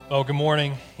Well, good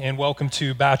morning and welcome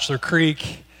to Bachelor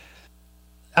Creek.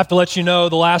 I have to let you know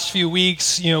the last few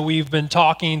weeks, we've been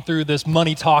talking through this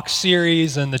Money Talk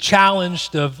series and the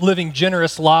challenge of living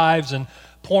generous lives and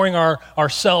pouring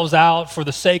ourselves out for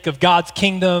the sake of God's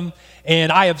kingdom.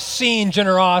 And I have seen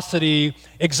generosity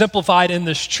exemplified in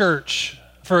this church.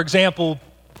 For example,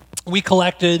 we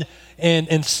collected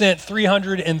and sent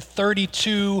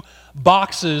 332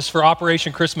 boxes for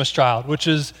Operation Christmas Child, which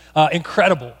is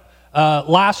incredible.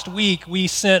 Last week, we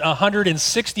sent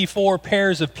 164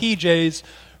 pairs of PJs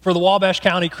for the Wabash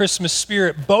County Christmas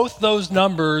Spirit. Both those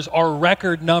numbers are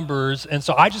record numbers, and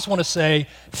so I just want to say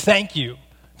thank you.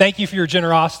 Thank you for your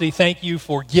generosity. Thank you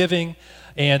for giving,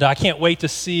 and I can't wait to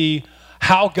see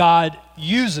how God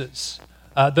uses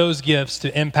those gifts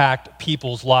to impact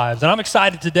people's lives. And I'm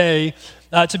excited today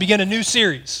to begin a new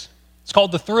series. It's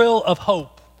called The Thrill of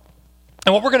Hope.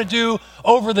 And what we're going to do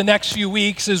over the next few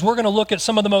weeks is we're going to look at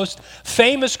some of the most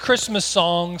famous Christmas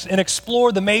songs and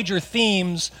explore the major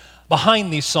themes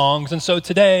behind these songs. And so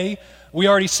today, we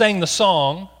already sang the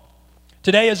song.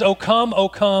 Today is O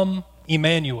Come,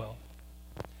 Emmanuel.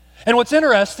 And what's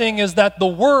interesting is that the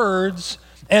words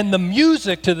and the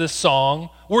music to this song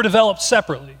were developed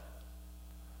separately.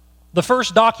 The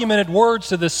first documented words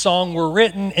to this song were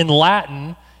written in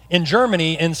Latin in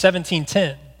Germany in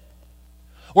 1710.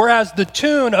 Whereas the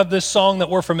tune of this song that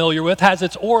we're familiar with has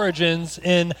its origins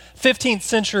in 15th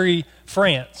century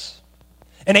France.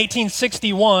 In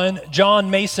 1861,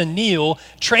 John Mason Neal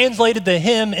translated the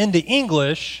hymn into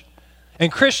English,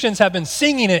 and Christians have been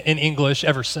singing it in English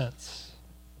ever since.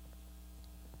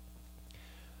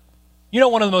 You know,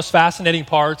 one of the most fascinating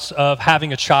parts of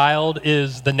having a child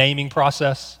is the naming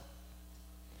process.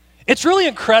 It's really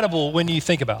incredible when you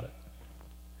think about it.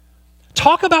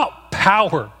 Talk about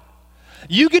power.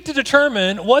 You get to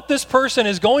determine what this person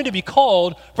is going to be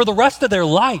called for the rest of their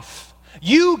life.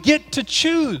 You get to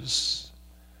choose.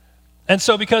 And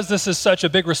so because this is such a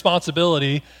big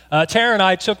responsibility, Tara and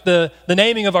I took the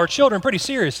naming of our children pretty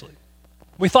seriously.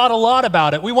 We thought a lot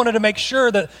about it. We wanted to make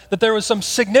sure that there was some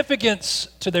significance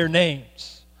to their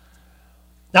names.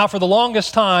 Now, for the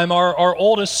longest time, our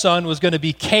oldest son was going to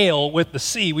be Cale with the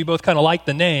C. We both kind of liked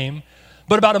the name.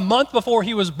 But about a month before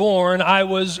he was born, I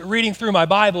was reading through my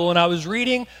Bible, and I was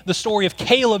reading the story of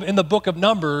Caleb in the book of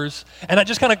Numbers, and I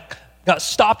just kind of got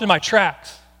stopped in my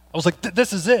tracks. I was like,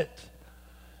 this is it.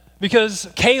 Because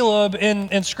Caleb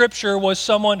in Scripture was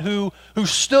someone who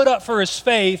stood up for his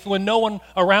faith when no one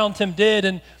around him did,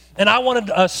 and I wanted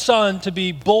a son to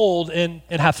be bold and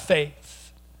have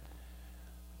faith.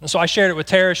 And so I shared it with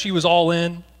Tara. She was all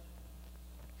in.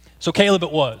 So Caleb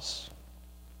it was.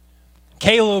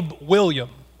 Caleb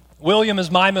William. William is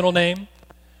my middle name.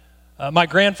 My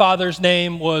grandfather's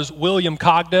name was William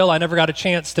Cogdell. I never got a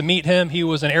chance to meet him. He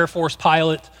was an Air Force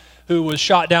pilot who was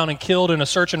shot down and killed in a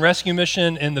search and rescue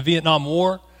mission in the Vietnam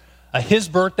War. His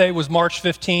birthday was March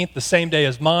 15th, the same day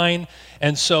as mine,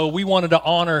 and so we wanted to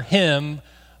honor him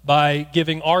by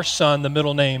giving our son the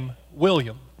middle name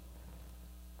William.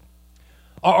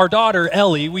 Our daughter,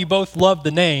 Ellie, we both loved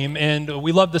the name, and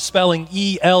we loved the spelling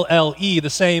E-L-L-E, the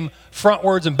same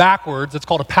frontwards and backwards. It's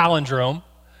called a palindrome.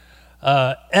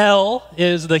 El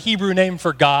is the Hebrew name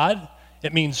for God.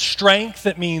 It means strength.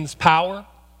 It means power.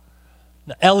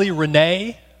 Ellie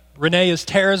Renee. Renee is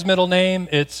Tara's middle name.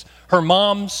 It's her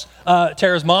mom's,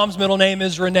 Tara's mom's middle name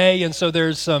is Renee, and so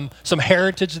there's some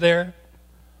heritage there.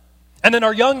 And then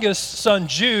our youngest son,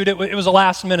 Jude, it was a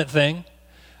last-minute thing.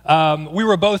 We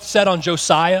were both set on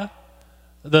Josiah,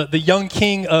 the young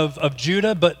king of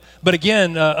Judah, but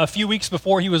again, a few weeks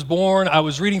before he was born, I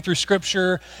was reading through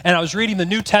Scripture, and I was reading the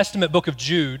New Testament book of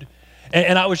Jude,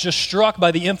 and I was just struck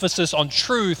by the emphasis on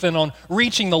truth and on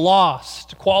reaching the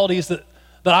lost, qualities that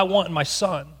I want in my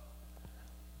son.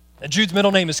 Jude's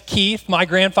middle name is Keith. My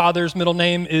grandfather's middle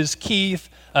name is Keith.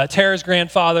 Tara's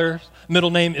grandfather's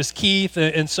middle name is Keith,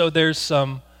 and so there's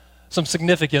some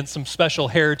significance, some special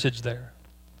heritage there.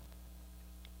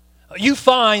 You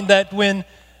find that when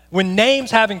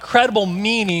names have incredible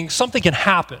meaning, something can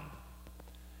happen.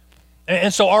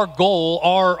 And so our goal,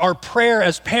 our prayer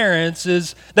as parents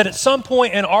is that at some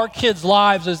point in our kids'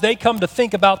 lives, as they come to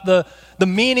think about the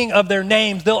meaning of their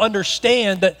names, they'll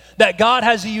understand that God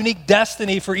has a unique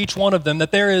destiny for each one of them,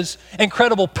 that there is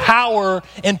incredible power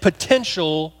and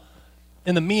potential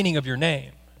in the meaning of your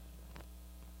name.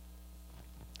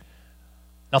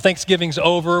 Now, Thanksgiving's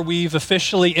over. We've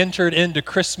officially entered into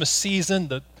Christmas season.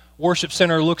 The worship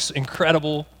center looks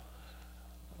incredible.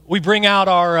 We bring out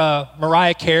our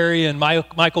Mariah Carey and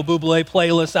Michael Bublé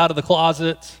playlist out of the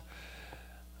closet.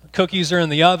 Cookies are in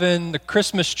the oven. The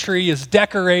Christmas tree is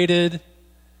decorated.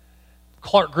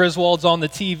 Clark Griswold's on the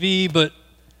TV, but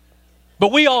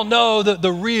But we all know that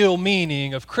the real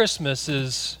meaning of Christmas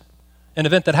is an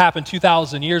event that happened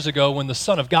 2,000 years ago when the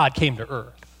Son of God came to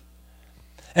earth.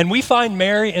 And we find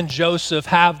Mary and Joseph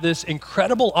have this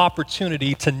incredible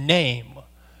opportunity to name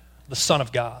the Son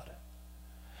of God.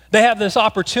 They have this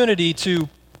opportunity to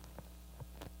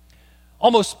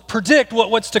almost predict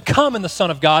what's to come in the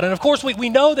Son of God. And of course, we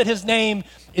know that his name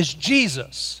is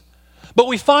Jesus. But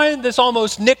we find this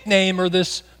almost nickname or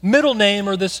this middle name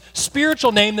or this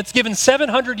spiritual name that's given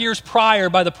 700 years prior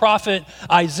by the prophet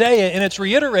Isaiah, and it's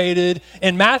reiterated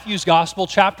in Matthew's Gospel,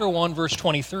 chapter 1, verse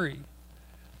 23.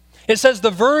 It says,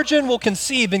 "The virgin will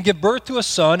conceive and give birth to a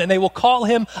son, and they will call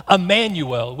him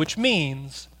Emmanuel," which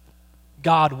means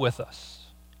God with us.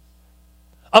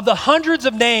 Of the hundreds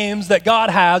of names that God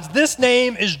has, this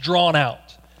name is drawn out.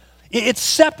 It's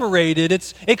separated,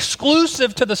 it's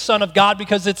exclusive to the Son of God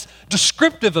because it's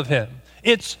descriptive of him.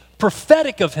 It's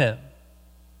prophetic of him.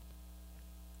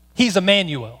 He's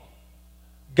Emmanuel,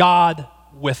 God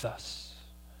with us.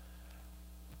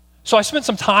 So I spent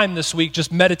some time this week just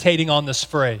meditating on this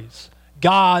phrase,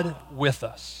 God with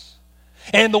us.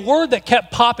 And the word that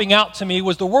kept popping out to me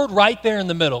was the word right there in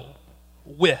the middle,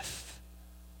 with.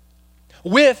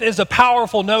 With is a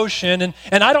powerful notion,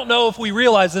 and I don't know if we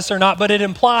realize this or not, but it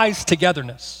implies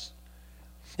togetherness.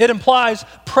 It implies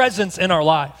presence in our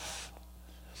life.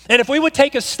 And if we would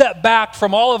take a step back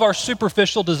from all of our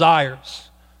superficial desires,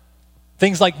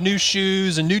 things like new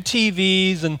shoes and new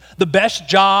TVs and the best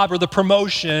job or the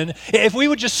promotion, if we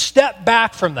would just step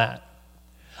back from that,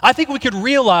 I think we could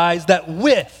realize that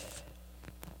with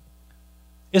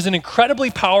is an incredibly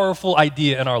powerful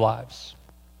idea in our lives.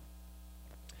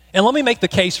 And let me make the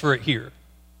case for it here.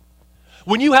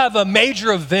 When you have a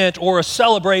major event or a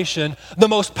celebration, the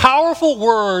most powerful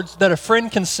words that a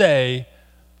friend can say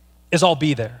is, "I'll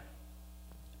be there."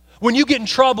 When you get in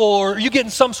trouble or you get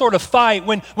in some sort of fight,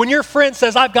 when your friend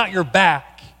says, "I've got your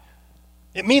back,"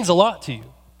 it means a lot to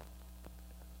you.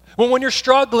 When you're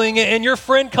struggling and your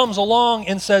friend comes along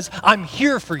and says, "I'm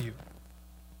here for you,"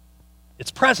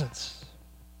 it's presence.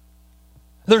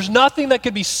 There's nothing that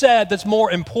could be said that's more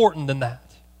important than that.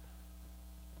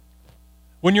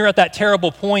 When you're at that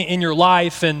terrible point in your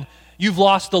life and you've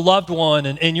lost a loved one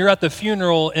and you're at the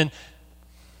funeral and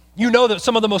you know that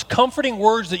some of the most comforting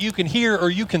words that you can hear or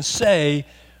you can say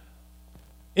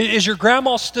is your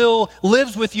grandma still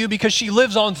lives with you because she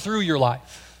lives on through your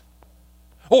life.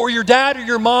 Or your dad or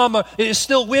your mom is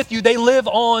still with you. They live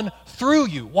on through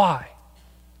you. Why?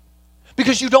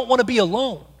 Because you don't want to be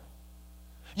alone.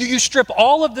 You strip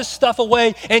all of this stuff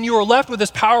away and you are left with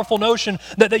this powerful notion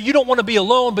that you don't want to be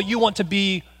alone, but you want to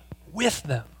be with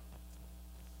them.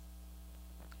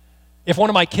 If one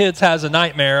of my kids has a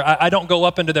nightmare, I don't go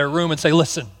up into their room and say,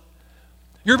 "Listen,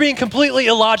 you're being completely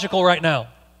illogical right now.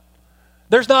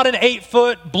 There's not an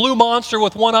 8-foot blue monster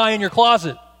with one eye in your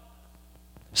closet.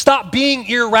 Stop being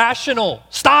irrational.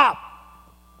 Stop."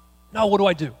 No,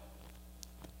 what do?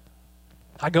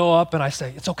 I go up and I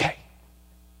say, "It's okay.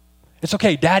 It's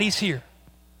okay, Daddy's here."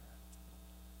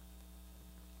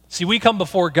 See, we come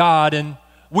before God and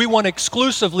we want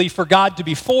exclusively for God to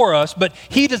be for us, but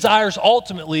he desires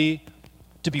ultimately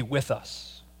to be with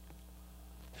us.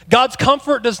 God's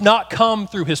comfort does not come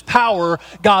through his power.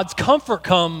 God's comfort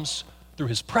comes through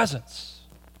his presence.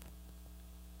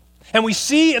 And we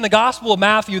see in the Gospel of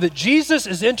Matthew that Jesus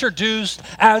is introduced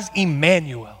as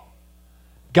Emmanuel,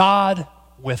 God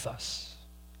with us.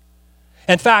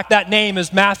 In fact, that name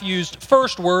is Matthew's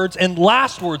first words and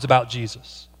last words about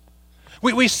Jesus.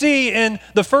 We see in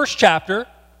the first chapter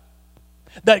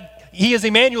that he is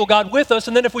Emmanuel, God with us,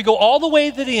 and then if we go all the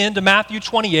way to the end to Matthew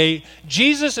 28,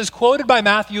 Jesus is quoted by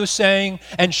Matthew as saying,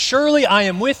 "And surely I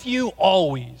am with you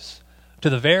always to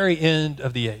the very end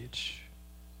of the age."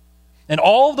 And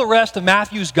all of the rest of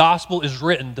Matthew's gospel is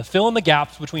written to fill in the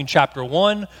gaps between chapter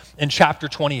 1 and chapter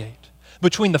 28,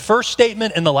 between the first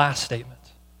statement and the last statement.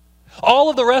 All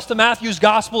of the rest of Matthew's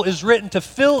gospel is written to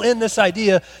fill in this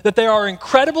idea that there are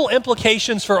incredible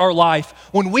implications for our life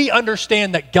when we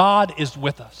understand that God is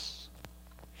with us.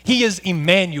 He is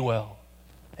Emmanuel,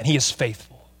 and he is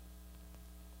faithful.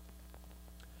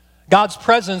 God's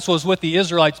presence was with the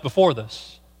Israelites before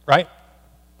this, right?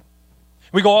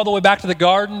 We go all the way back to the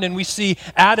garden, and we see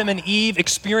Adam and Eve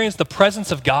experience the presence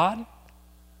of God.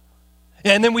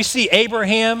 And then we see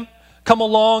Abraham come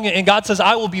along and God says,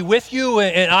 "I will be with you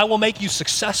and I will make you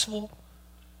successful."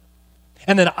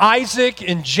 And then Isaac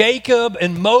and Jacob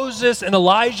and Moses and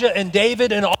Elijah and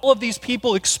David and all of these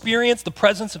people experience the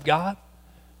presence of God.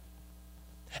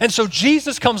 And so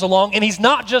Jesus comes along and he's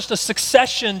not just a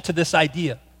succession to this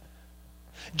idea.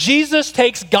 Jesus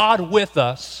takes God with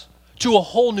us to a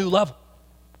whole new level.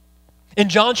 In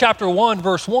John chapter 1,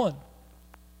 verse 1,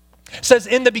 it says,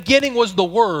 "In the beginning was the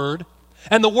Word,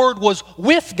 and the Word was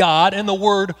with God, and the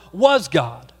Word was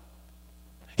God."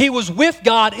 He was with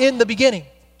God in the beginning.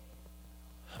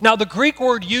 Now, the Greek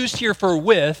word used here for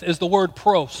with is the word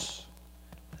pros,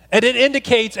 and it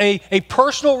indicates a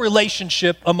personal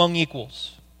relationship among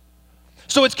equals.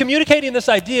 So it's communicating this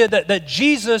idea that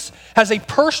Jesus has a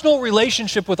personal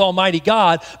relationship with Almighty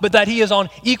God, but that he is on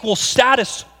equal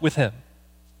status with him.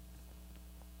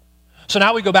 So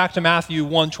now we go back to Matthew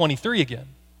 1:23 again.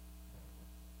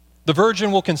 "The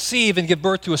virgin will conceive and give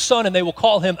birth to a son, and they will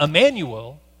call him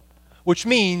Emmanuel," which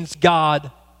means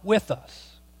God with us.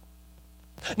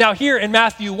 Now here in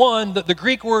Matthew 1, the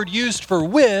Greek word used for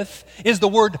with is the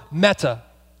word meta.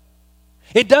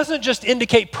 It doesn't just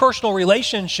indicate personal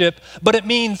relationship, but it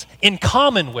means in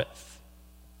common with.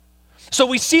 So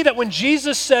we see that when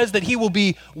Jesus says that he will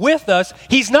be with us,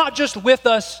 he's not just with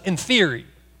us in theory,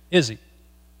 is he?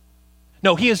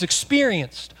 No, he has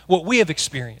experienced what we have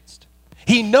experienced.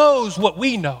 He knows what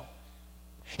we know.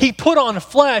 He put on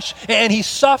flesh and he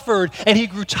suffered and he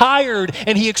grew tired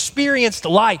and he experienced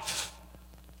life.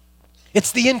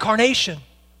 It's the incarnation.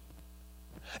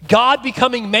 God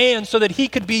becoming man so that he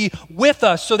could be with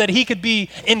us, so that he could be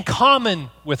in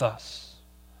common with us.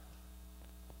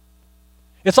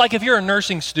 It's like if you're a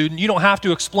nursing student, you don't have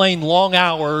to explain long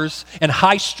hours and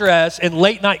high stress and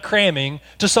late night cramming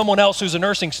to someone else who's a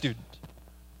nursing student.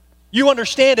 You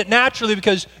understand it naturally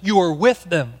because you are with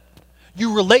them.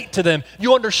 You relate to them.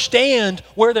 You understand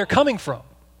where they're coming from.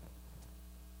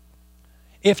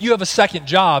 If you have a second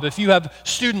job, if you have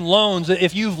student loans,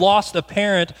 if you've lost a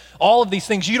parent, all of these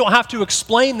things, you don't have to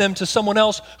explain them to someone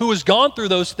else who has gone through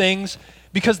those things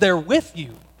because they're with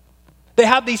you. They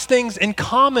have these things in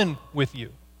common with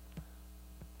you.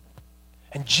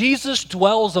 And Jesus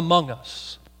dwells among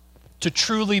us to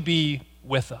truly be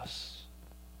with us.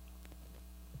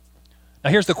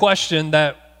 Now here's the question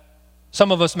that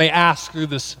some of us may ask through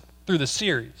this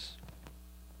series.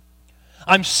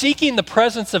 I'm seeking the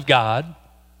presence of God,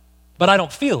 but I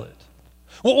don't feel it.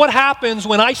 Well, what happens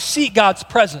when I seek God's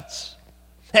presence?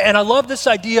 And I love this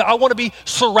idea. I want to be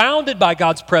surrounded by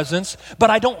God's presence,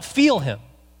 but I don't feel him.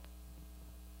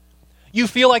 You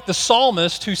feel like the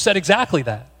psalmist who said exactly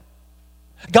that.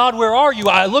 God, where are you?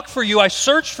 I look for you, I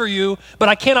search for you, but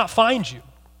I cannot find you.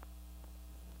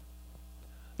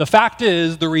 The fact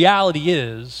is, the reality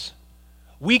is,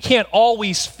 we can't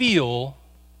always feel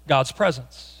God's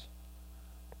presence.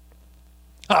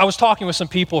 I was talking with some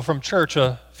people from church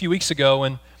a few weeks ago,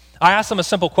 and I asked them a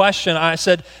simple question. I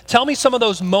said, tell me some of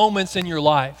those moments in your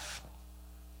life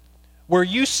where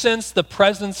you sense the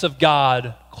presence of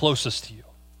God closest to you.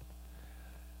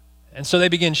 And so they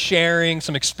began sharing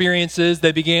some experiences.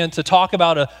 They began to talk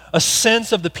about a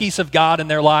sense of the peace of God in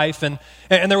their life. And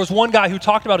there was one guy who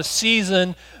talked about a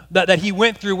season that he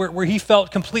went through where he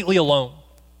felt completely alone.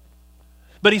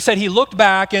 But he said he looked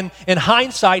back, and in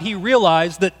hindsight, he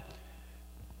realized that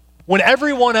when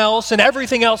everyone else and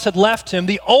everything else had left him,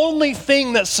 the only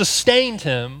thing that sustained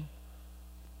him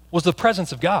was the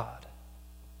presence of God.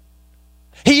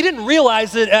 He didn't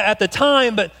realize it at the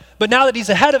time, but now that he's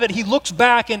ahead of it, he looks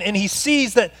back and he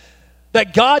sees that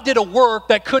God did a work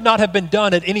that could not have been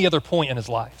done at any other point in his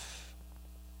life.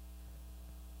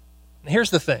 And here's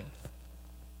the thing.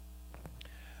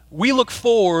 We look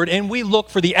forward and we look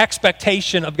for the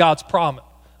expectation of God's promise,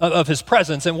 of his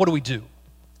presence, and what do?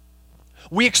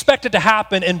 We expect it to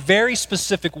happen in very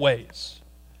specific ways.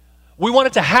 We want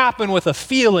it to happen with a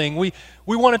feeling. We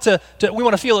want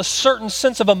to feel a certain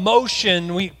sense of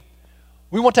emotion. We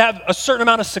want to have a certain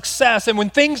amount of success. And when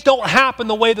things don't happen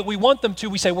the way that we want them to,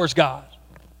 we say, where's God?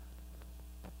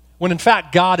 When in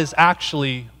fact, God is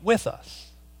actually with us.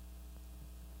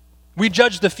 We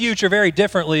judge the future very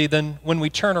differently than when we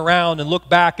turn around and look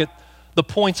back at the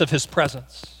points of his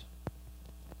presence.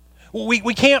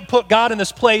 We can't put God in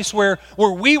this place where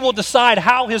we will decide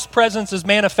how his presence is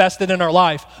manifested in our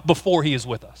life before he is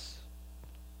with us.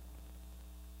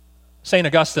 St.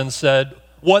 Augustine said,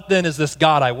 "What then is this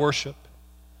God I worship?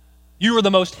 You are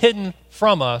the most hidden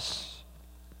from us,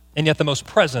 and yet the most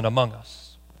present among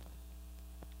us."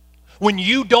 When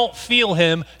you don't feel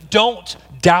him, don't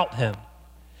doubt him.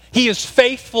 He is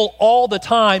faithful all the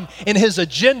time, and his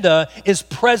agenda is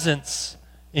presence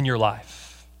in your life.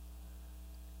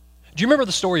 Do you remember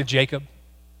the story of Jacob?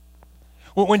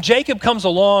 When Jacob comes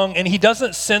along and he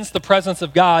doesn't sense the presence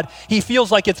of God, he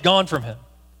feels like it's gone from him.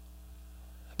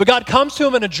 But God comes to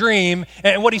him in a dream,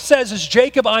 and what he says is,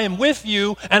 "Jacob, I am with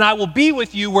you, and I will be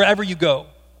with you wherever you go."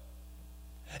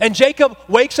 And Jacob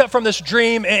wakes up from this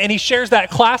dream, and he shares that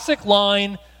classic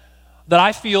line that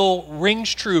I feel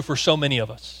rings true for so many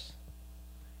of us.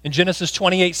 In Genesis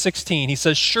 28:16, he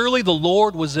says, "Surely the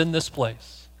Lord was in this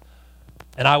place,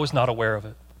 and I was not aware of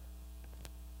it."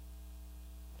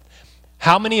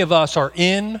 How many of us are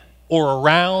in or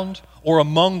around or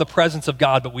among the presence of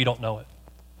God, but we don't know it?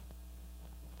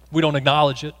 We don't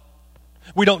acknowledge it.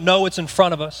 We don't know it's in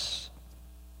front of us.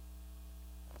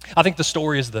 I think the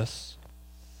story is this,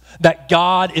 that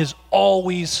God is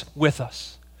always with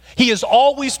us. He is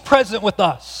always present with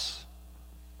us,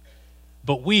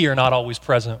 but we are not always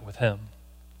present with him.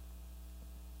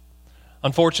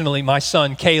 Unfortunately, my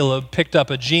son Caleb picked up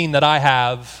a gene that I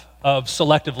have of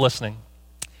selective listening.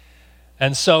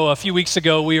 And so a few weeks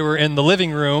ago, we were in the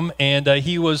living room, and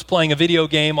he was playing a video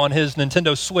game on his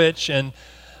Nintendo Switch, and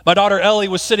my daughter Ellie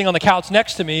was sitting on the couch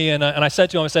next to me, and I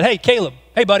said to him, I said, "Hey, Caleb,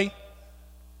 hey, buddy."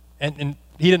 And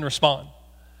he didn't respond.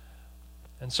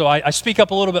 And so I speak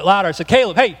up a little bit louder. I said,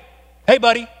 "Caleb, hey,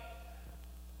 buddy."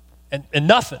 And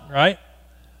nothing, right?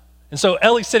 And so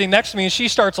Ellie's sitting next to me, and she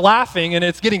starts laughing, and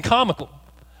it's getting comical.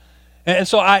 And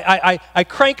so I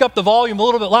crank up the volume a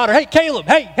little bit louder. "Hey, Caleb,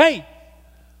 hey."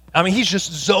 I mean, he's just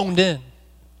zoned in.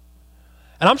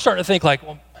 And I'm starting to think like,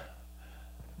 well,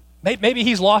 maybe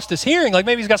he's lost his hearing. Like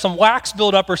maybe he's got some wax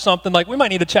buildup or something. Like we might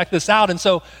need to check this out. And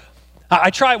so I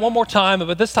try it one more time,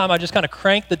 but this time I just kind of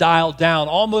cranked the dial down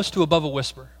almost to above a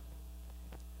whisper.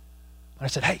 And I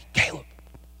said, "Hey, Caleb.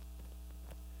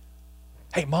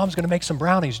 Hey, Mom's going to make some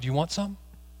brownies. Do you want some?"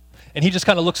 And he just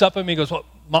kind of looks up at me and goes,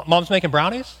 "What, Mom's making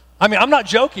brownies?" I mean, I'm not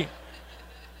joking.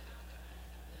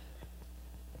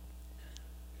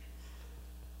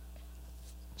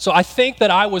 So I think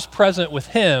that I was present with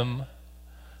him,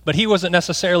 but he wasn't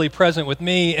necessarily present with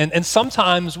me. And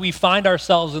sometimes we find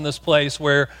ourselves in this place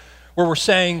where we're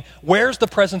saying, where's the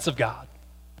presence of God?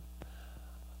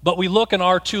 But we look in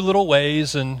our two little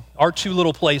ways and our two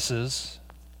little places,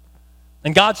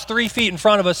 and God's 3 feet in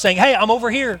front of us saying, "Hey, I'm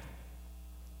over here."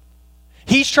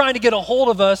 He's trying to get a hold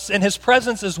of us, and his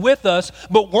presence is with us,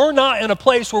 but we're not in a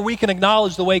place where we can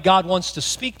acknowledge the way God wants to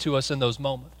speak to us in those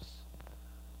moments.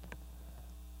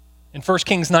 In 1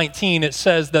 Kings 19, it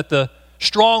says that the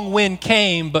strong wind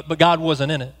came, but God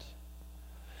wasn't in it.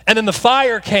 And then the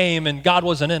fire came, and God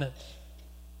wasn't in it.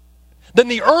 Then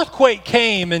the earthquake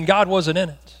came, and God wasn't in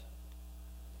it.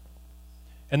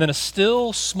 And then a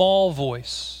still small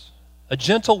voice, a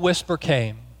gentle whisper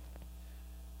came,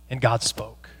 and God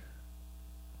spoke.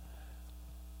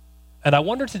 And I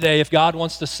wonder today if God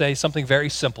wants to say something very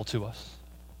simple to us.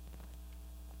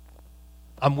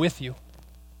 I'm with you.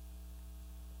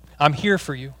 I'm here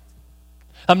for you.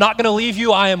 I'm not going to leave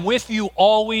you. I am with you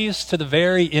always to the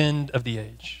very end of the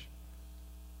age.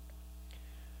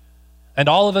 And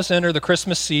all of us enter the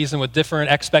Christmas season with different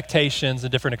expectations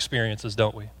and different experiences,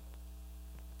 don't we?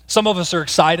 Some of us are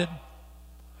excited.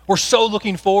 We're so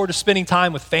looking forward to spending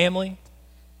time with family.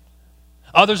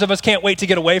 Others of us can't wait to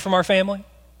get away from our family.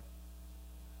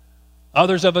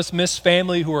 Others of us miss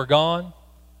family who are gone.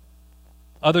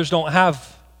 Others don't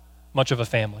have much of a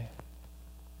family.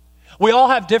 We all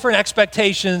have different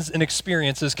expectations and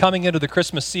experiences coming into the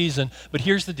Christmas season, but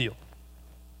here's the deal.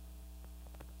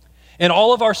 In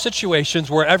all of our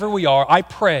situations, wherever we are, I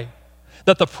pray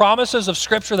that the promises of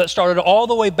Scripture that started all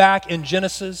the way back in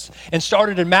Genesis and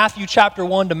started in Matthew chapter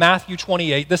 1 to Matthew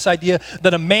 28, this idea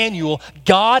that Emmanuel,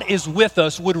 God is with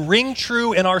us, would ring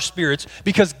true in our spirits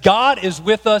because God is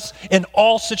with us in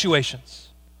all situations.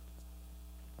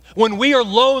 When we are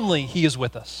lonely, He is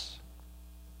with us.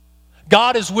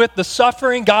 God is with the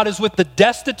suffering. God is with the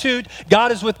destitute.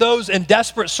 God is with those in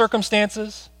desperate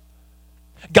circumstances.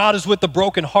 God is with the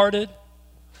brokenhearted.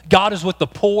 God is with the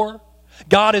poor.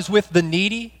 God is with the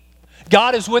needy.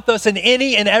 God is with us in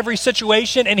any and every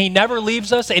situation, and He never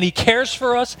leaves us, and He cares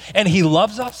for us, and He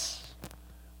loves us.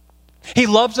 He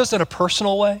loves us in a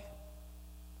personal way.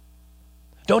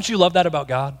 Don't you love that about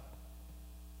God?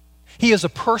 He is a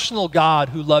personal God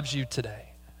who loves you today.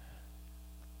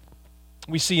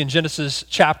 We see in Genesis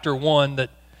chapter 1 that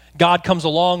God comes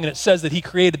along and it says that He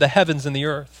created the heavens and the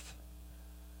earth.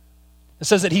 It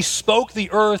says that He spoke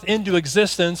the earth into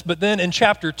existence, but then in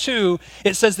chapter 2,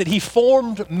 it says that He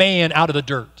formed man out of the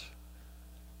dirt.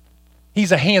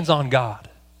 He's a hands-on God.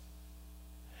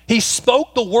 He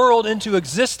spoke the world into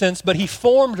existence, but He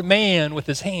formed man with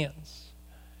His hands.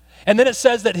 And then it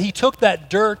says that He took that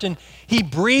dirt and He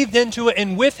breathed into it,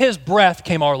 and with His breath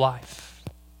came our life.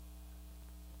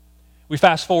 We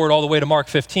fast forward all the way to Mark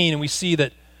 15, and we see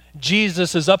that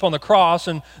Jesus is up on the cross,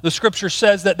 and the Scripture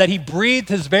says that He breathed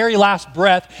His very last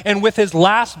breath, and with His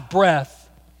last breath,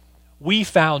 we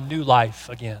found new life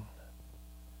again.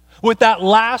 With that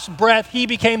last breath, he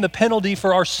became the penalty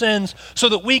for our sins so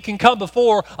that we can come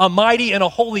before a mighty and a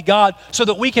holy God, so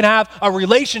that we can have a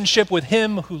relationship with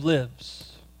him who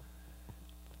lives.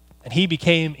 And he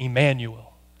became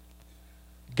Emmanuel,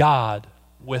 God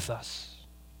with us.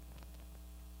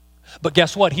 But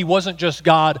guess what? He wasn't just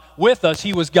God with us.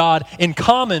 He was God in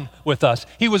common with us.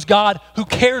 He was God who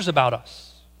cares about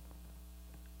us.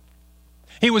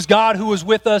 He was God who was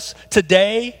with us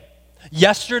today,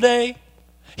 yesterday.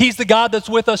 He's the God that's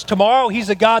with us tomorrow. He's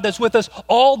the God that's with us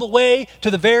all the way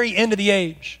to the very end of the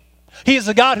age. He is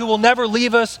a God who will never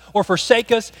leave us or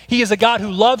forsake us. He is a God who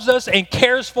loves us and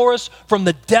cares for us from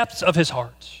the depths of his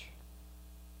heart.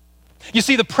 You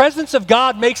see, the presence of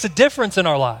God makes a difference in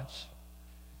our lives.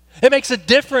 It makes a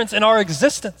difference in our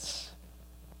existence.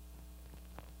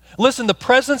 Listen, the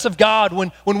presence of God,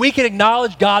 when we can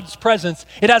acknowledge God's presence,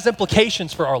 it has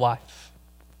implications for our life.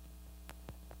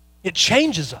 It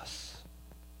changes us.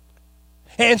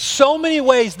 And in so many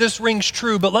ways, this rings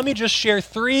true, but let me just share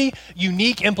 3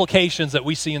 unique implications that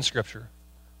we see in Scripture.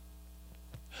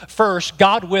 First,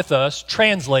 God with us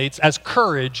translates as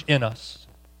courage in us.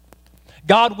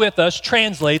 God with us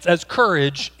translates as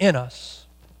courage in us.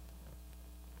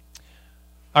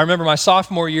 I remember my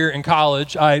sophomore year in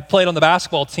college, I played on the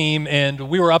basketball team, and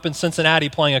we were up in Cincinnati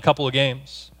playing a couple of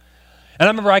games. And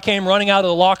I remember I came running out of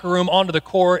the locker room onto the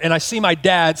court, and I see my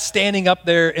dad standing up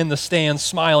there in the stands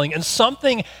smiling, and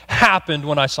something happened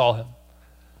when I saw him.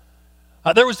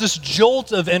 There was this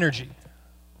jolt of energy.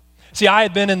 See, I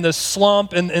had been in this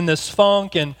slump and in this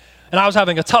funk, and I was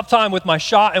having a tough time with my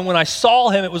shot, and when I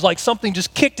saw him, it was like something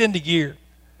just kicked into gear.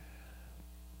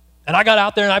 And I got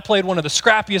out there and I played one of the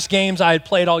scrappiest games I had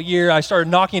played all year. I started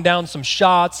knocking down some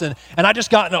shots, and I just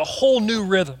got in a whole new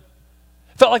rhythm.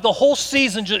 Felt like the whole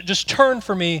season just turned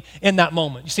for me in that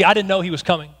moment. You see, I didn't know he was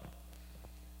coming.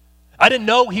 I didn't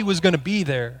know he was going to be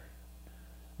there.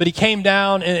 But he came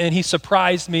down and he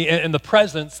surprised me in the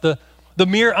presence. The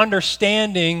mere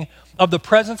understanding of the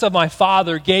presence of my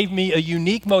Father gave me a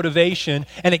unique motivation,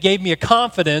 and it gave me a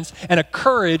confidence and a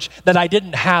courage that I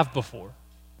didn't have before.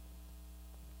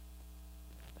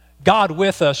 God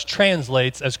with us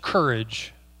translates as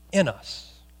courage in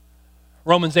us.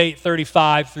 Romans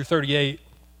 8:35-38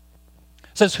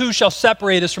 says, "Who shall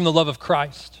separate us from the love of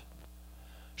Christ?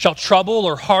 Shall trouble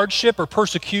or hardship or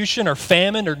persecution or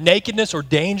famine or nakedness or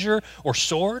danger or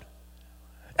sword?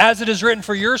 As it is written,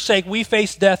 for your sake we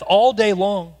face death all day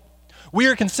long. We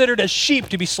are considered as sheep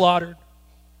to be slaughtered.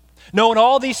 No, in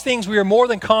all these things we are more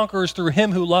than conquerors through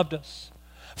him who loved us.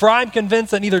 For I am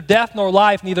convinced that neither death nor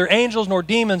life, neither angels nor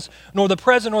demons, nor the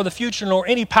present nor the future, nor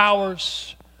any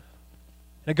powers,"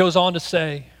 and it goes on to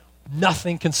say,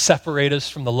 "nothing can separate us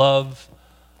from the love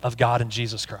of God in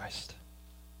Jesus Christ."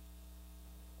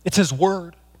 It's his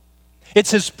word.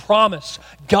 It's his promise.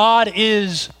 God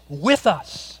is with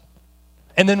us.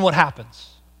 And then what happens?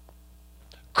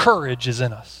 Courage is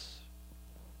in us.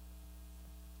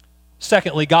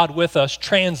 Secondly, God with us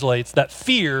translates that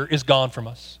fear is gone from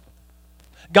us.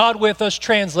 God with us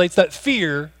translates that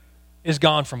fear is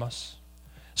gone from us.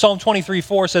 Psalm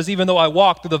 23:4 says, "Even though I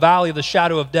walk through the valley of the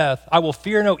shadow of death, I will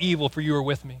fear no evil, for you are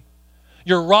with me.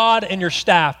 Your rod and your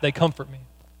staff, they comfort me."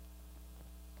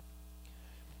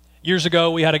 Years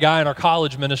ago, we had a guy in our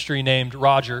college ministry named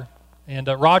Roger. And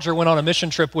Roger went on a mission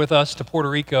trip with us to Puerto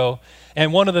Rico.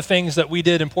 And one of the things that we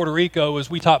did in Puerto Rico was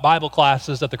we taught Bible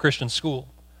classes at the Christian school.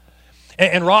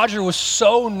 And Roger was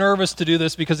so nervous to do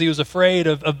this because he was afraid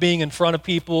of being in front of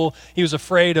people. He was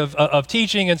afraid of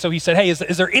teaching. And so he said, "Hey, is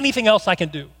there anything else I can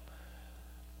do?"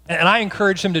 And I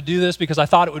encouraged him to do this because I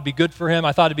thought it would be good for him.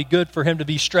 I thought it'd be good for him to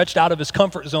be stretched out of his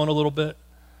comfort zone a little bit.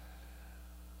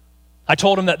 I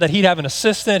told him that he'd have an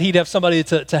assistant. He'd have somebody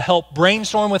to help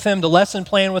brainstorm with him, to lesson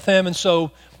plan with him. And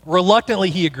so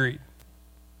reluctantly, he agreed.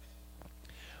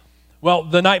 Well,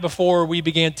 the night before we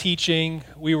began teaching,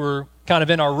 we were kind of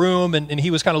in our room, and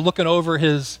he was kind of looking over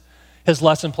his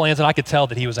lesson plans, and I could tell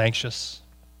that he was anxious.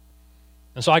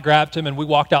 And so I grabbed him, and we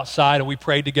walked outside, and we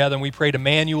prayed together, and we prayed,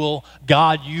 "Emmanuel,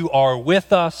 God, you are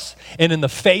with us, and in the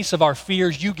face of our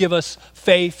fears, you give us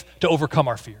faith to overcome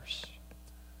our fears."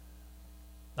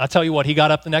 I tell you what, he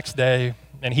got up the next day,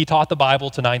 and he taught the Bible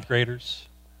to 9th graders.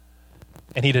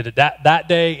 And he did it that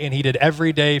day, and he did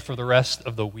every day for the rest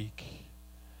of the week.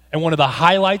 And one of the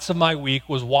highlights of my week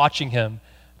was watching him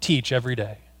teach every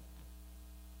day.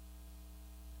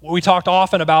 We talked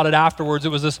often about it afterwards. It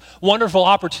was this wonderful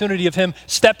opportunity of him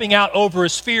stepping out over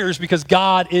his fears because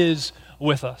God is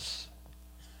with us.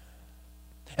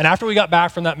 And after we got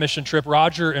back from that mission trip,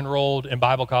 Roger enrolled in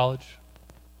Bible college.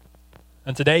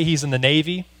 And today he's in the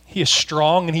Navy. He is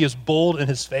strong and he is bold in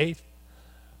his faith.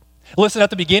 Listen, at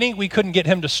the beginning, we couldn't get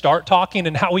him to start talking,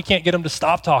 and now we can't get him to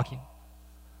stop talking.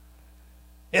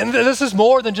 And this is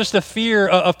more than just a fear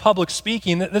of public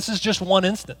speaking. This is just one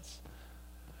instance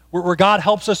where God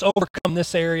helps us overcome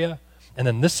this area, and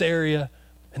then this area,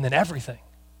 and then everything.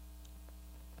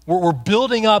 We're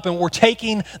building up and we're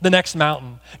taking the next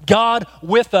mountain. God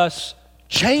with us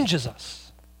changes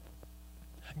us.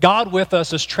 God with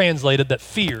us is translated that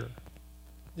fear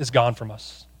is gone from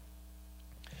us.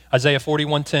 Isaiah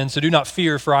 41:10, so do not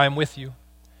fear, for I am with you.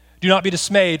 Do not be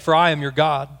dismayed, for I am your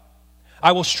God.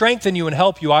 I will strengthen you and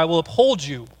help you. I will uphold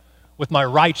you with my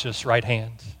righteous right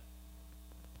hand.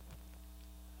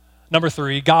 Number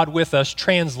 3, God with us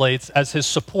translates as his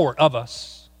support of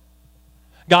us.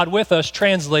 God with us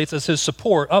translates as his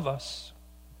support of us.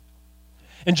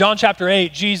 In John chapter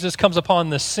 8, Jesus comes upon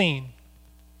this scene.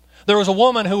 There was a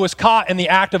woman who was caught in the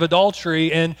act of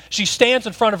adultery, and she stands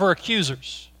in front of her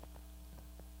accusers.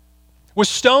 With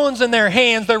stones in their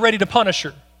hands, they're ready to punish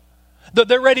her.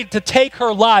 They're ready to take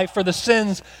her life for the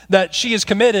sins that she has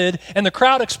committed, and the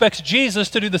crowd expects Jesus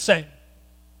to do the same.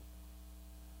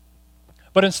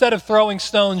 But instead of throwing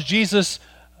stones, Jesus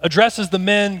addresses the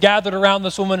men gathered around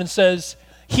this woman and says,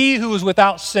 "He who is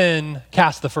without sin,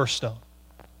 cast the first stone."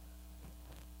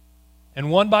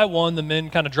 And one by one, the men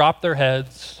kind of drop their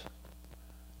heads,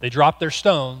 they drop their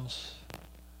stones,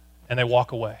 and they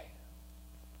walk away.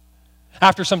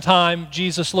 After some time,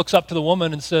 Jesus looks up to the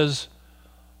woman and says,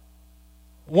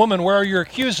 "Woman, where are your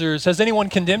accusers? Has anyone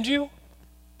condemned you?"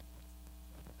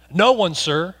 "No one,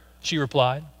 sir," she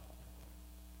replied.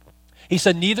 He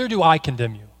said, "Neither do I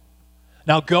condemn you.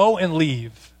 Now go and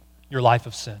leave your life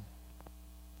of sin."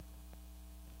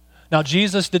 Now,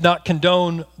 Jesus did not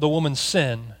condone the woman's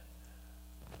sin,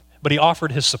 but he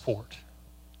offered his support.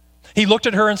 He looked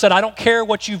at her and said, "I don't care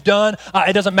what you've done.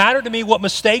 It doesn't matter to me what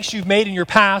mistakes you've made in your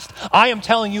past. I am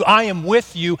telling you, I am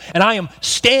with you, and I am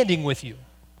standing with you."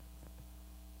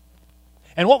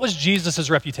 And what was Jesus'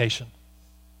 reputation?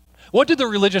 What did the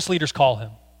religious leaders call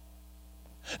him?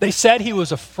 They said he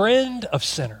was a friend of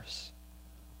sinners.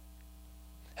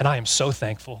 And I am so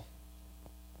thankful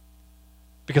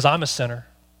because I'm a sinner.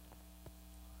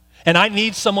 And I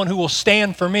need someone who will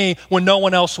stand for me when no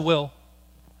one else will.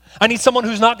 I need someone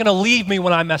who's not going to leave me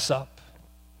when I mess up.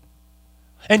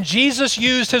 And Jesus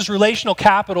used his relational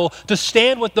capital to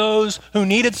stand with those who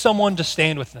needed someone to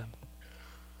stand with them.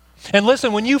 And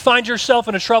listen, when you find yourself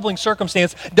in a troubling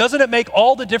circumstance, doesn't it make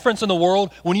all the difference in the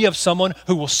world when you have someone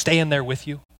who will stand there with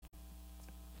you?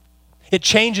 It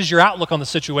changes your outlook on the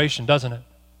situation, doesn't it?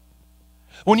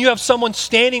 When you have someone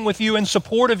standing with you in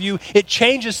support of you, it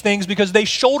changes things because they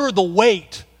shoulder the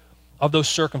weight of those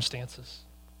circumstances.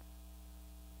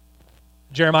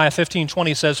 Jeremiah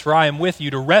 15:20 says, "For I am with you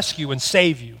to rescue and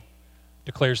save you,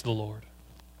 declares the Lord."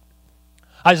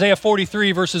 Isaiah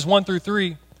 43 verses 1 through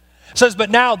 3 says, "But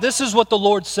now this is what the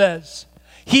Lord says,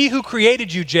 He who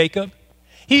created you, Jacob,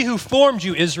 He who formed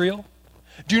you, Israel,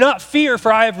 do not fear,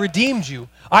 for I have redeemed you.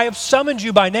 I have summoned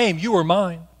you by name. You are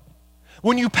mine.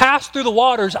 When you pass through the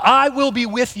waters, I will be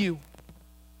with you.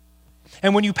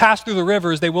 And when you pass through the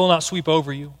rivers, they will not sweep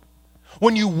over you.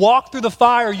 When you walk through the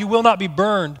fire, you will not be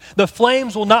burned. The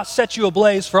flames will not set you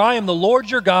ablaze, for I am the Lord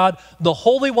your God, the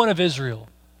Holy One of Israel,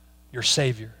 your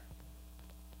Savior."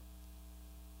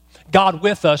 God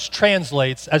with us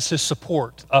translates as his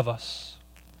support of us.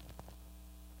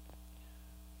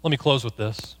 Let me close with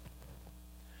this.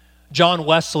 John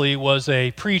Wesley was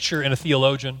a preacher and a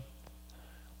theologian.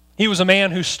 He was a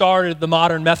man who started the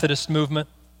modern Methodist movement.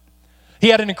 He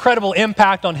had an incredible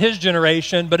impact on his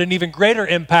generation, but an even greater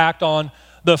impact on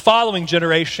the following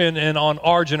generation and on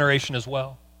our generation as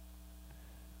well.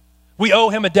 We owe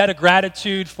him a debt of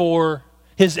gratitude for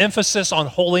his emphasis on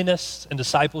holiness and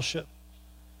discipleship.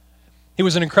 He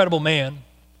was an incredible man.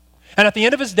 And at the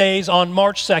end of his days, on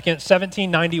March 2nd,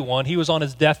 1791, he was on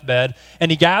his deathbed,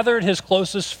 and he gathered his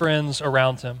closest friends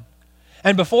around him.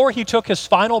 And before he took his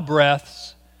final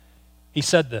breaths, he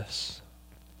said this: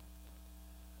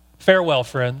 "Farewell,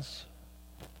 friends,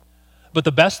 but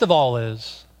the best of all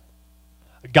is,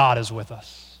 God is with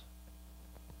us."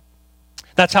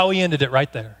 That's how he ended it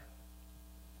right there.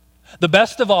 The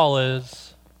best of all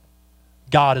is,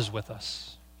 God is with us.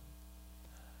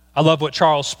 I love what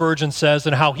Charles Spurgeon says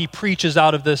and how he preaches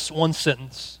out of this one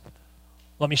sentence.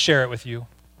 Let me share it with you.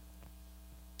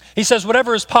 He says,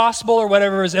 "Whatever is possible or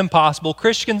whatever is impossible,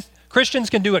 Christians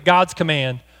can do at God's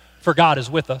command, for God is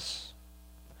with us."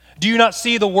 Do you not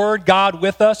see the word "God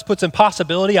with us" puts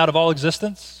impossibility out of all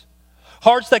existence?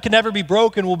 Hearts that can never be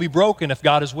broken will be broken if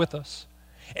God is with us.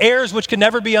 Heirs which can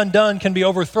never be undone can be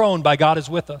overthrown by God is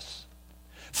with us.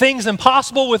 Things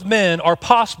impossible with men are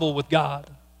possible with God.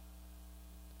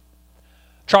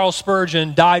 Charles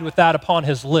Spurgeon died with that upon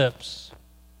his lips.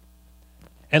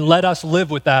 And let us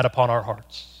live with that upon our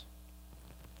hearts.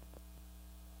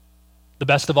 The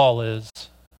best of all is,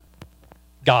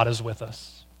 God is with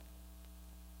us.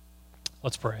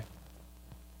 Let's pray.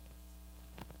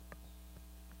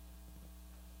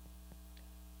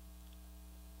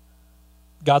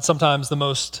 God, sometimes the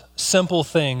most simple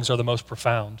things are the most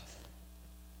profound.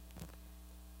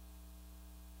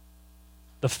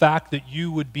 The fact that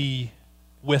you would be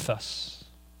with us.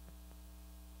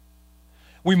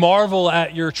 We marvel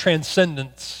at your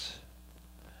transcendence,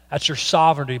 at your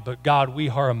sovereignty, but God, we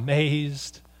are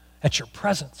amazed at your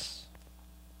presence.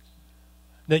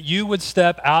 That you would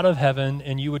step out of heaven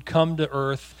and you would come to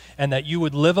earth and that you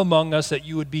would live among us, that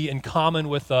you would be in common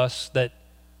with us, that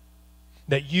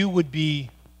you would be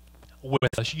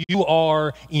with us. You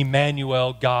are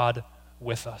Emmanuel, God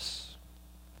with us.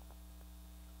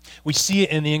 We see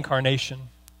it in the incarnation.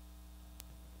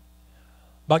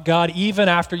 But God, even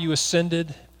after you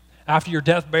ascended, after your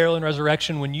death, burial, and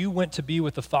resurrection, when you went to be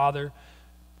with the Father,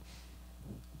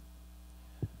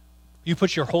 you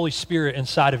put your Holy Spirit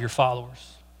inside of your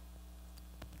followers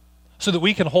so that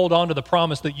we can hold on to the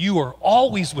promise that you are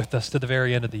always with us to the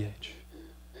very end of the age.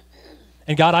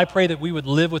 And God, I pray that we would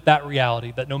live with that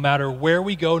reality, that no matter where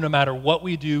we go, no matter what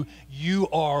we do, you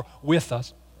are with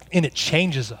us. And it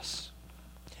changes us.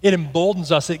 It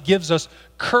emboldens us. It gives us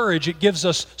courage. It gives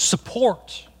us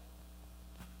support.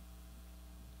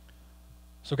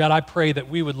 So God, I pray that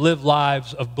we would live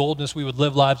lives of boldness. We would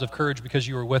live lives of courage because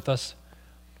you are with us.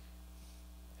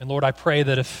 And Lord, I pray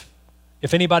that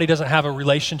if anybody doesn't have a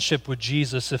relationship with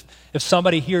Jesus, if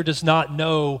somebody here does not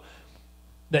know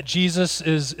that Jesus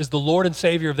is the Lord and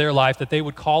Savior of their life, that they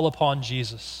would call upon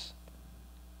Jesus.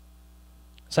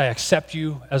 Say, I accept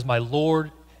you as my Lord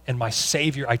and my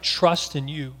Savior. I trust in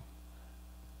you.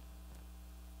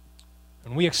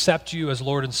 When we accept you as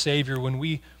Lord and Savior, when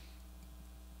we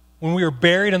are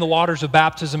buried in the waters of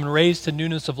baptism and raised to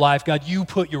newness of life, God, you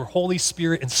put your Holy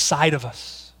Spirit inside of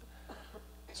us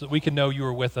so that we can know you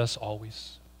are with us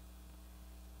always.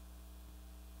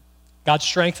 God,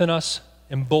 strengthen us,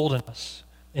 embolden us.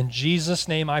 In Jesus'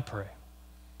 name I pray.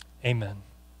 Amen.